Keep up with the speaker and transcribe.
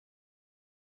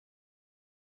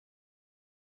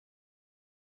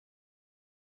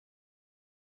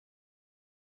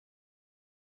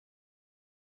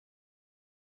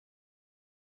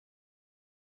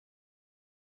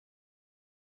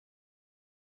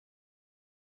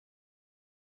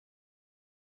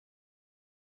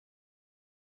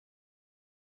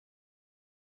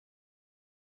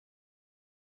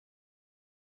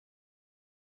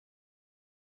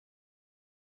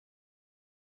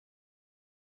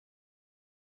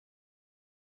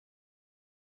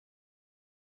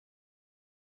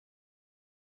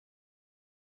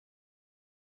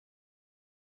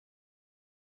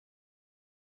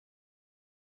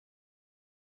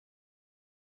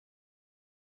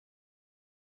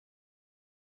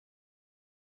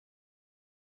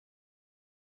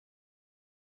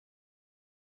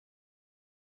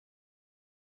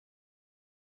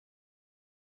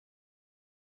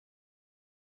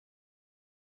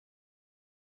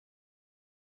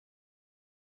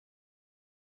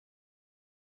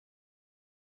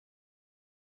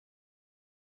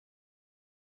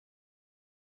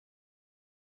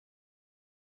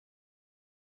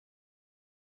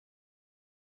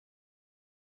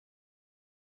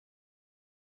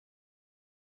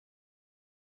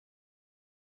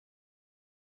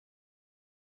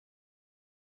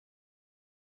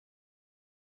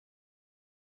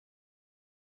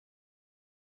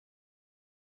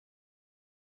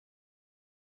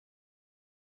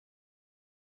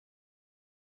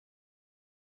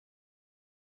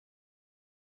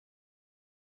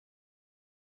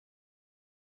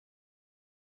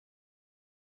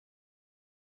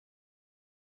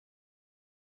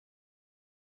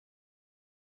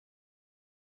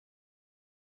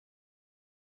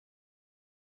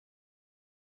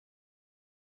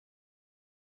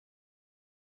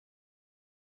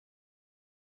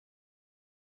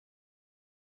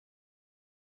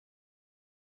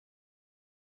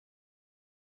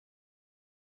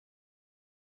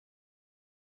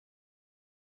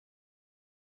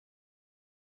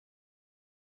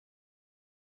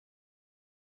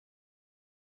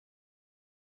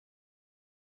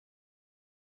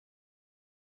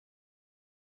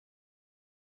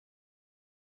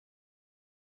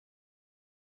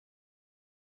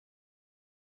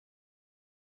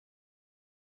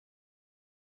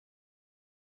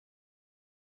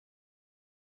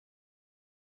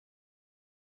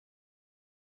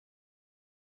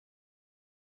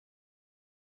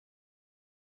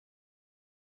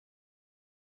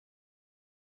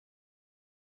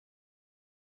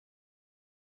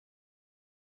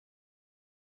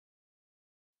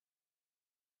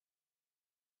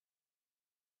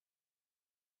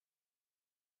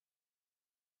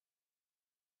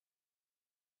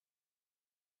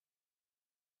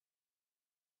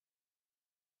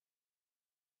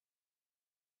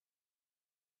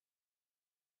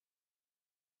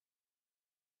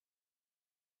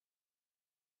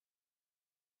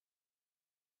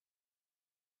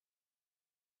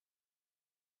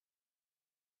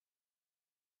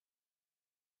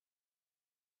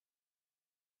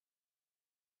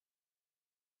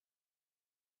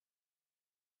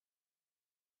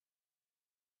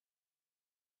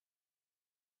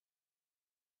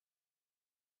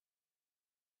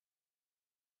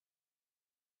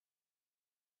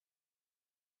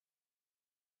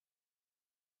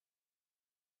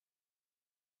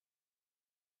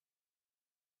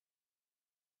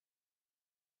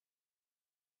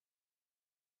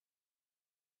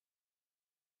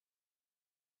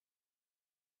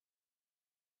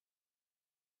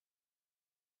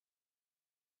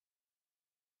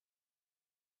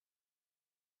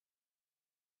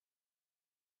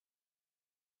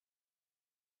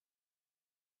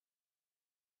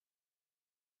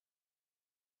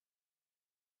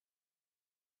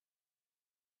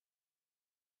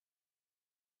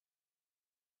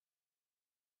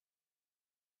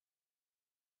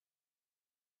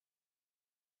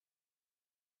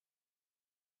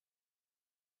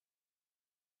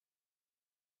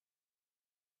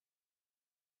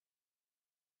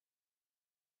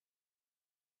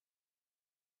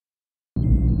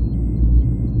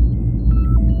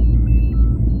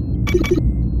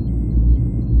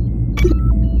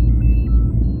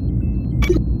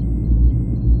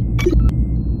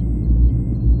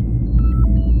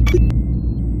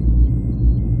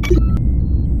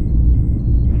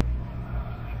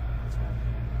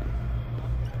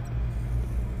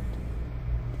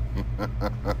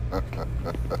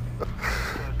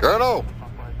Colonel!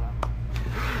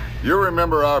 You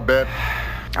remember our bet?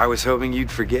 I was hoping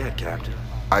you'd forget, Captain.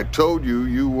 I told you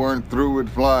you weren't through with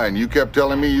flying. You kept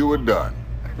telling me you were done.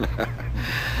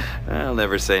 I'll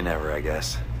never say never, I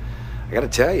guess. I gotta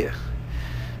tell you,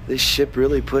 this ship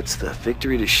really puts the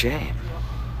victory to shame.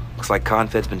 Looks like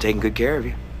Confed's been taking good care of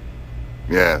you.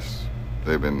 Yes,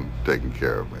 they've been taking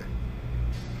care of me.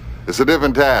 It's a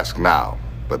different task now,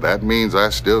 but that means I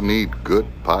still need good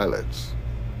pilots.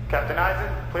 Captain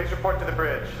Eisen, please report to the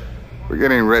bridge. We're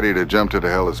getting ready to jump to the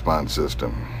Hellespont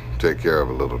system. Take care of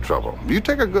a little trouble. If you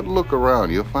take a good look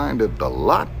around, you'll find it a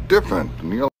lot different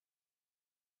than your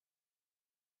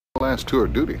last tour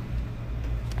of duty.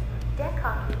 Deck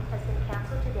hockey has been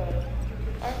canceled today due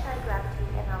to anti-gravity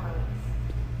anomalies.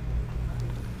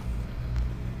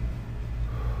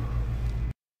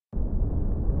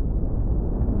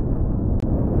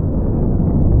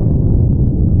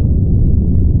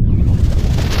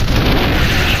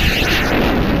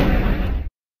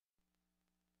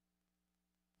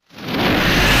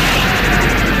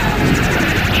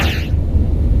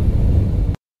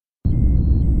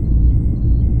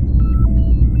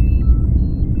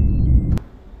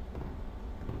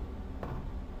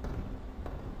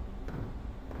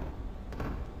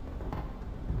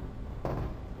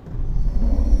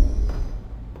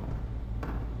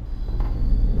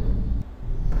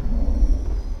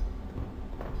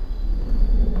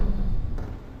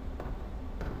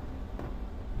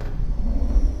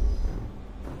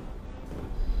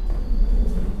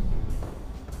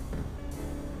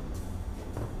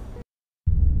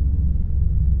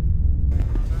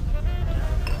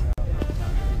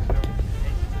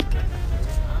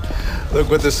 Look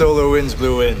what the solar winds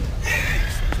blew in.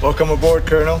 Welcome aboard,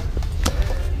 Colonel.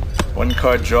 One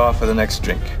card draw for the next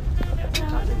drink.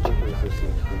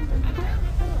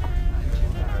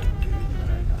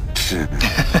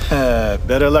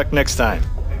 Better luck next time.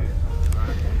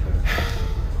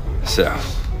 So,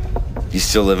 you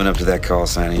still living up to that call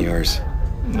sign of yours?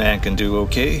 Man can do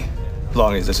okay, as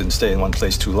long as he doesn't stay in one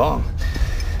place too long.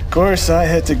 Of course, I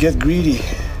had to get greedy.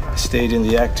 I stayed in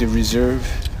the active reserve.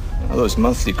 All those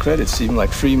monthly credits seem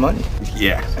like free money.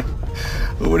 Yeah.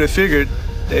 Who would have figured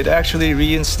they'd actually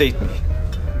reinstate me?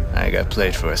 I got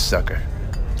played for a sucker.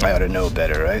 I ought to know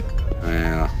better, right?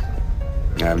 Well,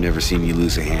 I've never seen you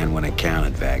lose a hand when it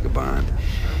counted, vagabond.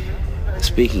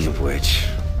 Speaking of which,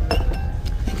 I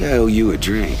think I owe you a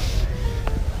drink.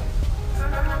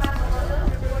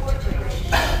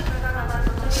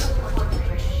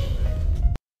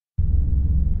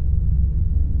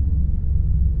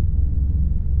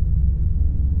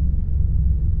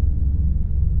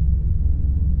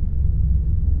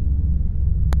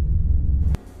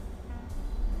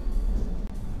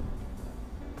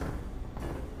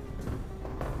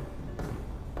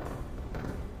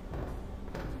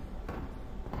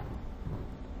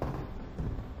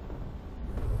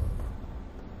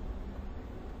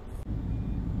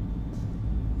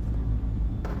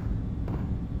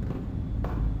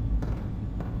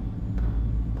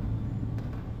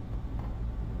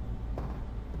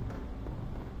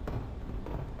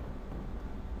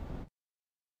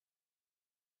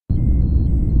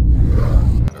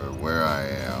 Where I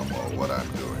am or what I'm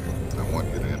doing, I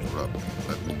want you to interrupt me.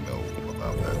 Let me know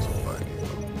about that supply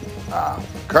depot.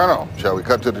 Colonel, shall we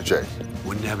cut to the chase?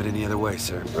 Wouldn't have it any other way,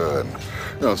 sir. Good.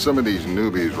 You know, some of these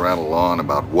newbies rattle on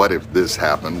about what if this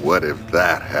happened, what if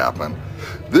that happened.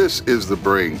 This is the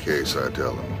brain case, I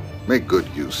tell them. Make good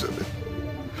use of it.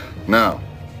 Now,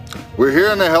 we're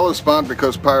here in the Hellespont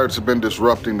because pirates have been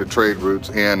disrupting the trade routes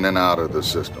in and out of the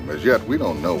system. As yet, we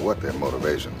don't know what their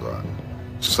motivations are.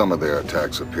 Some of their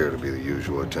attacks appear to be the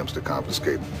usual attempts to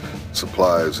confiscate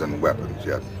supplies and weapons,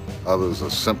 yet others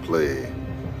are simply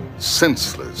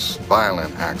senseless,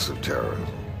 violent acts of terrorism.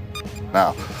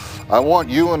 Now, I want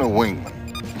you and a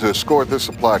wingman to escort this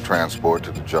supply transport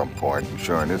to the jump point,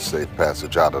 ensuring its safe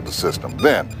passage out of the system.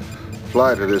 Then,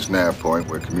 fly to this nav point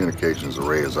where communications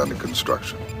array is under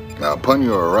construction. Now, upon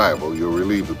your arrival, you'll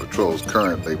relieve the patrols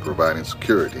currently providing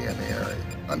security in the area.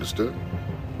 Understood?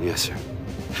 Yes, sir.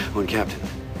 Well, Captain,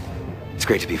 it's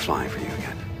great to be flying for you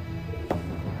again.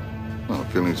 Well,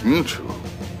 feeling's mutual.